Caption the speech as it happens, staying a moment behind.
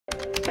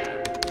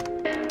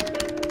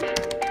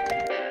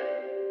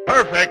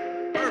Perfect.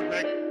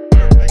 Perfect.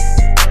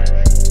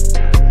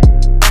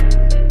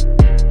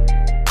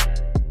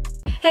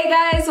 Hey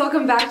guys,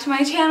 welcome back to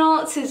my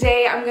channel.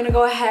 Today I'm gonna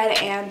go ahead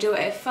and do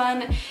a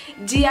fun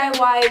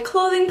DIY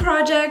clothing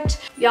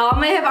project. Y'all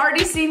may have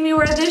already seen me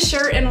wear this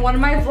shirt in one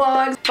of my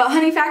vlogs, but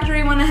Honey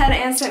Factory went ahead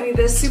and sent me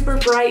this super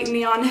bright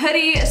neon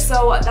hoodie,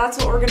 so that's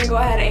what we're gonna go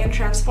ahead and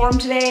transform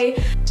today.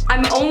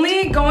 I'm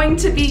only going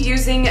to be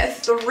using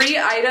 3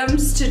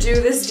 items to do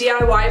this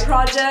DIY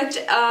project.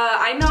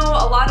 I know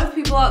a lot of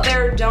people out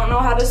there don't know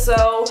how to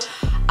sew.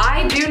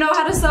 I do know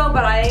how to sew,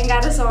 but I ain't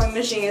got a sewing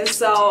machine,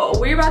 so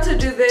we're about to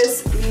do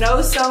this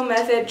no-sew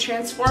method,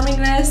 transforming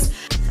this.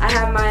 I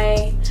have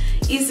my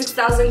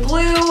E6000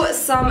 glue,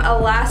 some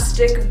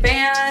elastic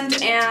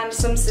band, and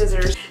some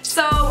scissors.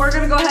 So we're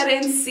gonna go ahead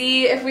and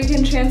see if we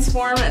can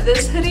transform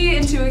this hoodie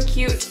into a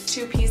cute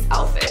 2-piece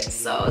outfit.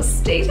 So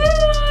stay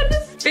tuned!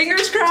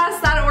 Fingers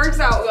crossed that it works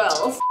out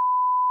well.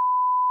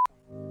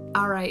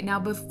 Alright, now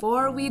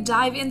before we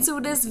dive into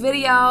this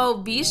video,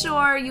 be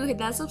sure you hit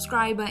that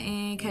subscribe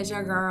button because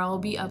your girl will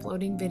be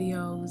uploading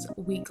videos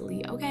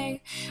weekly,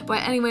 okay?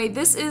 But anyway,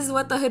 this is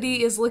what the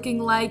hoodie is looking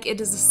like.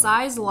 It is a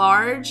size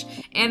large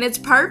and it's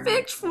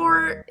perfect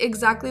for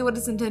exactly what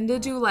it's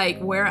intended to, like,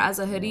 wear as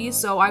a hoodie.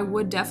 So I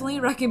would definitely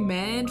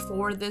recommend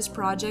for this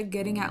project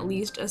getting at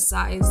least a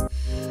size,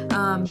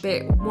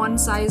 one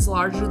size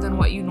larger than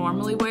what you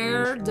normally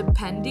wear,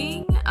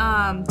 depending,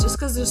 just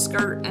because the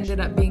skirt ended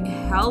up being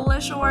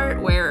hella short,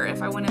 where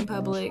if I went in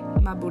public,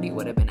 my booty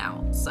would have been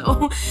out.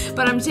 So,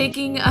 but I'm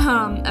taking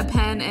a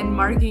pen and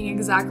marking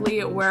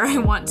exactly where I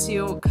want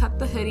to cut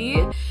the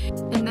hoodie.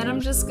 And then I'm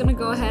just gonna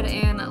go ahead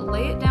and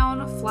lay it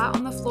down flat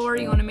on the floor.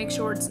 You wanna make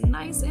sure it's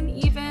nice and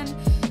even.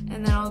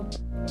 And then I'll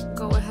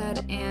go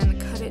ahead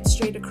and cut it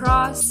straight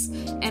across.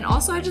 And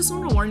also, I just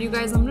want to warn you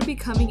guys, I'm gonna be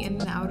coming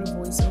in and out of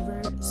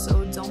voiceover,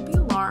 so don't be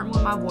alarmed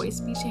when my voice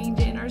be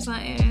changing or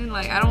something.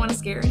 Like, I don't want to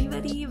scare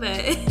anybody,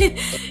 but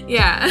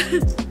yeah.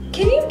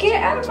 Can you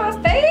get out of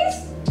my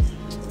face?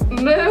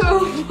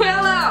 Move,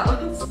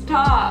 Willow,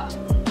 stop.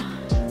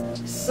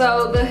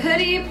 So the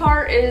hoodie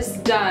part is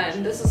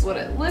done. This is what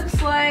it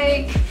looks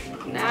like.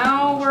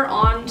 Now we're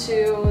on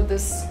to the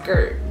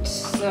skirt.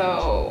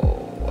 So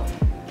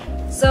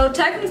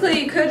technically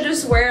you could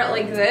just wear it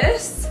like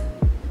this.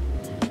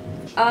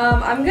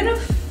 I'm gonna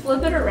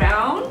flip it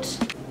around.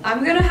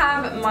 I'm gonna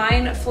have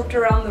mine flipped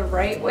around the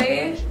right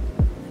way.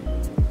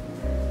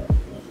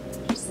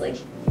 Just like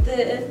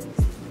this.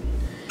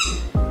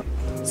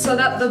 So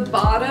that the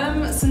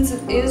bottom, since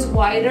it is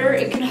wider,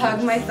 it can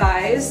hug my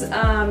thighs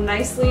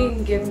nicely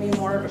and give me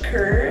more of a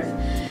curve.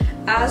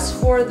 As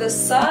for the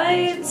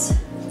sides,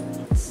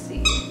 let's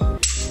see.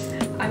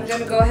 I'm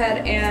gonna go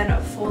ahead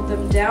and fold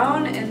them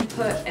down and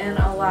put an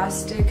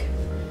elastic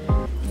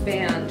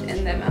band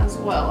in them as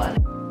well.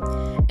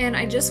 And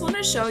I just want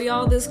to show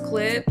y'all this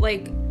clip.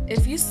 Like,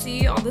 if you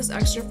see all this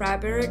extra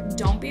fabric,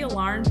 don't be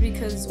alarmed,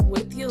 because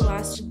with the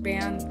elastic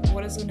band,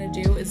 what it's going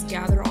to do is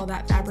gather all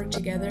that fabric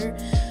together,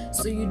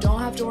 so you don't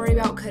have to worry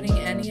about cutting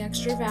any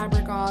extra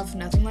fabric off,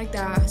 nothing like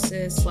that,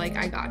 sis. Like,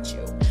 I got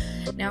you.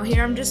 Now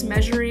here I'm just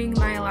measuring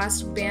my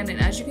elastic band, and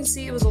as you can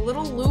see, it was a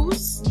little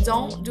loose.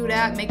 Don't do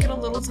that, make it a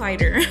little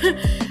tighter.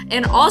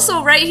 And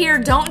also right here,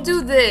 don't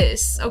do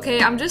this, okay?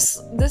 This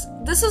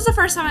is the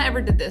first time I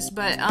ever did this,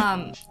 but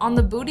on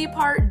the booty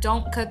part,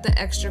 don't cut the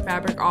extra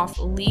fabric off.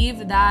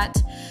 Leave that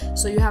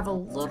so you have a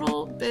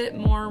little bit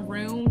more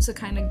room to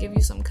kind of give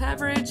you some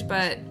coverage.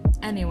 But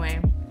anyway,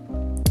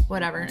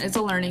 whatever, it's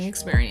a learning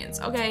experience.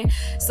 Okay,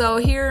 so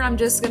here I'm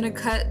just gonna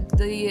cut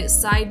the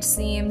side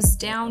seams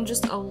down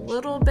just a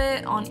little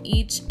bit on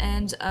each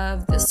end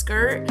of the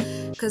skirt,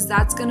 because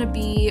that's gonna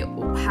be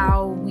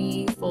how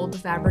we fold the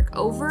fabric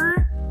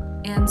over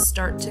and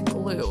start to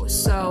glue.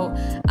 So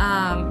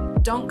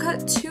don't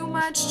cut too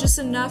much, just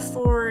enough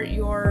for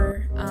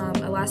your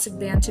elastic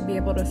band to be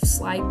able to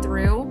slide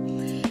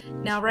through.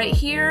 Now right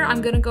here, I'm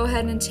gonna go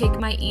ahead and take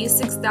my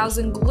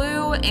E6000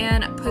 glue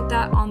and put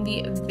that on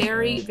the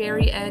very,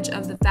 very edge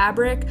of the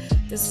fabric.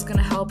 This is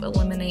gonna help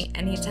eliminate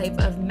any type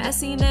of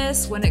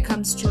messiness when it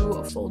comes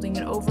to folding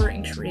it over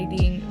and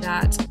creating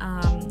that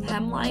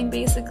hemline,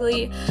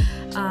 basically.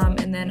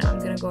 And then I'm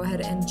gonna go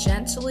ahead and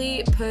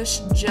gently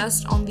push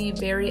just on the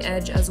very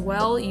edge as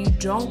well. You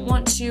don't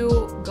want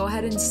to go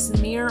ahead and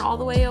smear all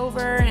the way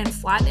over and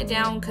flatten it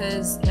down,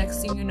 because next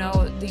thing you know,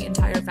 the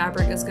entire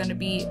fabric is gonna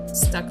be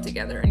stuck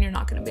together and you're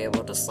not going to be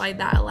able to slide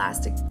that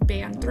elastic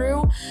band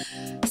through.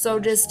 So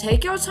just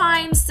take your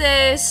time,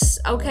 sis,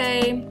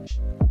 okay?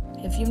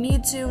 If you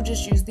need to,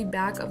 just use the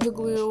back of the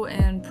glue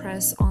and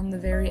press on the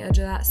very edge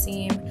of that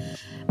seam.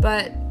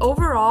 But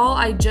overall,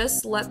 I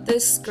just let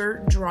this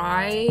skirt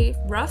dry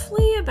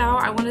roughly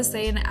about, I want to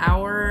say, an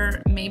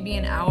hour, maybe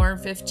an hour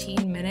and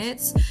 15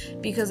 minutes,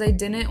 because I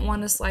didn't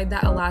want to slide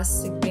that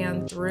elastic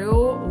band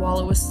through while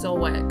it was still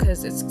wet,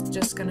 because it's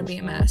just going to be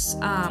a mess.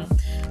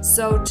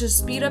 So to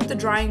speed up the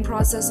drying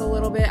process a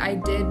little bit, I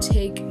did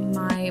take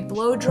my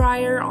blow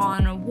dryer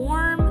on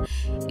warm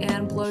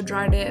and blow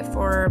dried it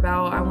for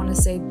about, I want to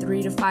say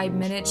 3 to 5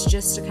 minutes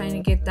just to kind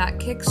of get that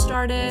kick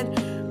started.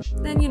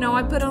 Then, you know,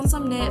 I put on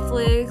some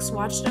Netflix,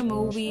 watched a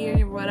movie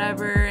or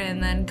whatever,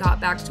 and then got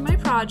back to my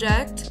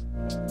project.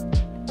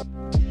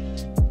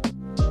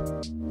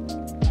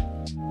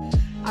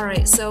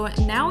 Alright, so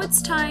now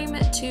it's time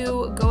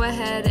to go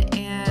ahead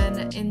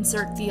and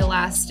insert the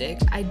elastic.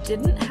 I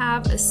didn't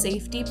have a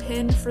safety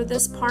pin for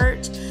this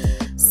part,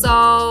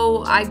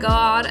 so I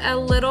got a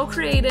little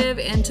creative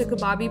and took a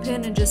bobby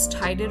pin and just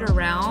tied it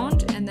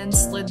around and then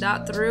slid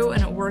that through,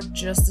 and it worked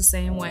just the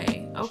same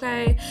way.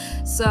 Okay,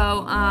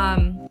 so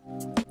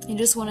you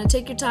just want to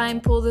take your time,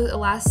 pull the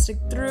elastic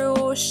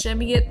through,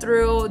 shimmy it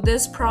through.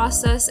 This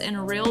process in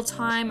real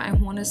time, I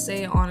want to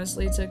say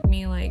honestly took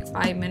me like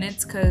 5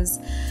 minutes because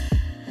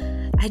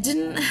I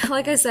didn't,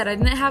 like I said, I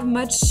didn't have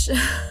much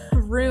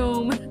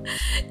room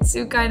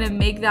to kind of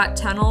make that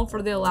tunnel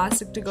for the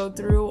elastic to go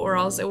through, or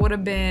else it would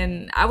have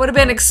been, I would have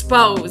been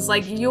exposed.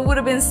 Like, you would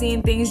have been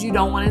seeing things you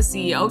don't want to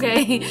see,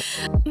 okay?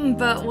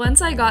 But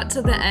once I got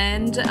to the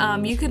end,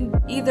 you can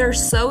either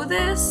sew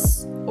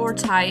this or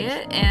tie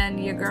it,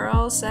 and your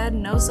girl said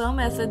no sew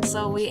method,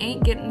 so we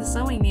ain't getting the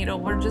sewing needle.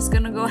 We're just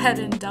gonna go ahead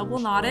and double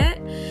knot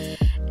it.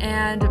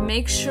 And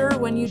make sure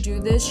when you do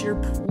this, you're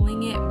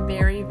pulling it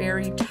very,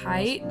 very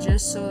tight,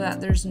 just so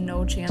that there's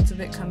no chance of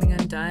it coming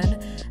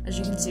undone. As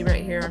you can see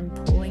right here, I'm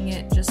pulling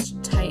it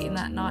just to tighten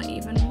that knot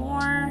even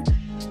more.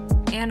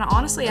 And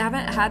honestly, I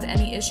haven't had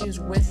any issues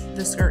with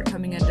the skirt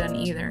coming undone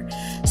either.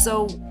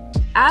 So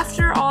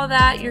after all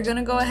that, you're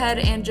gonna go ahead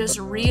and just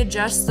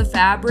readjust the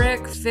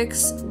fabric,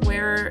 fix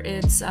where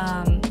it's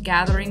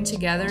gathering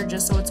together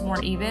just so it's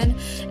more even,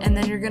 and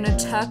then you're gonna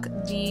tuck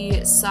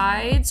the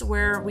sides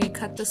where we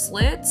cut the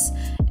slits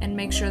and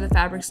make sure the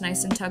fabric's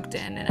nice and tucked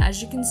in. And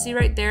as you can see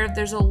right there,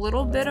 there's a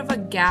little bit of a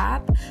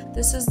gap.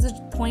 This is the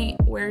point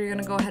where you're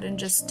gonna go ahead and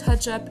just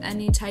touch up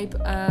any type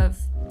of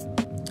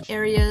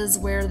areas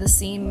where the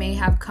seam may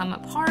have come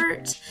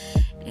apart,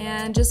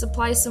 and just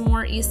apply some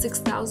more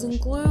E6000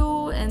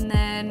 glue, and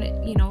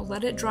then, you know,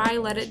 let it dry,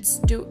 let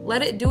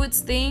it do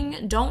its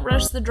thing. Don't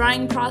rush the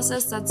drying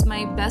process. That's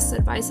my best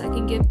advice I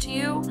can give to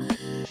you.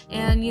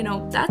 And you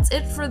know, that's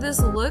it for this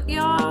look,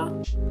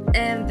 y'all.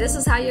 And this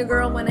is how your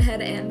girl went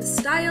ahead and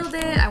styled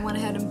it. I went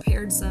ahead and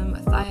paired some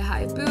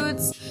thigh-high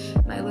boots,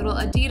 my little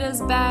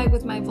Adidas bag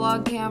with my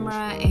vlog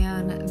camera,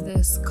 and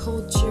this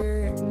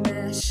Culture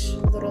mesh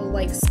little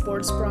like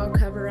sports bra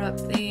cover-up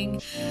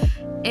thing.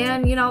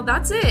 And you know,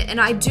 that's it. And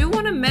I do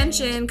want to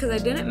mention, because I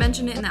didn't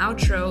mention it in the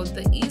outro,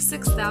 the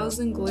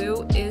E6000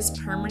 glue is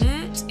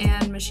permanent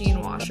and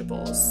machine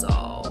washable,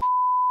 so.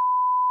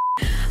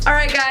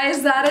 Alright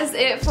guys, that is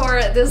it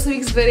for this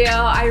week's video.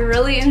 I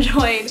really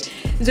enjoyed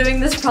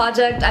doing this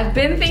project. I've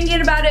been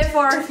thinking about it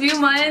for a few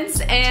months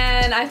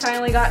and I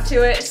finally got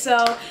to it.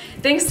 So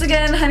thanks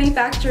again, Honey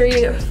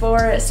Factory,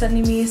 for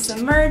sending me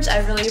some merch.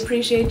 I really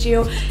appreciate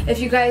you. If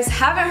you guys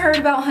haven't heard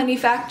about Honey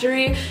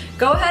Factory,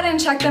 go ahead and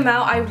check them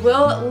out. I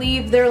will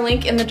leave their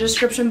link in the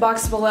description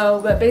box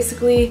below, but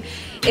basically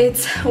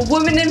it's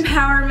women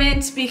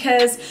empowerment,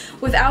 because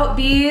without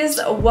bees,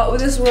 what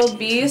would this world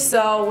be?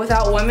 So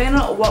without women,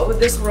 what would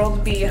this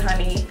world be,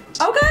 honey?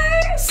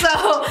 Okay, so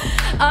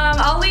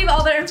I'll leave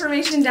all their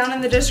information down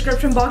in the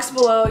description box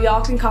below.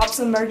 Y'all can cop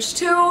some merch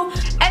too.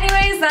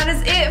 Anyways, that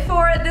is it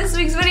for this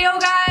week's video,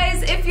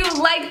 guys. If you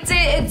liked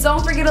it,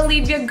 don't forget to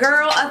leave your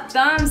girl a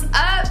thumbs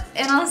up,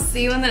 and I'll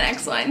see you in the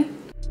next one.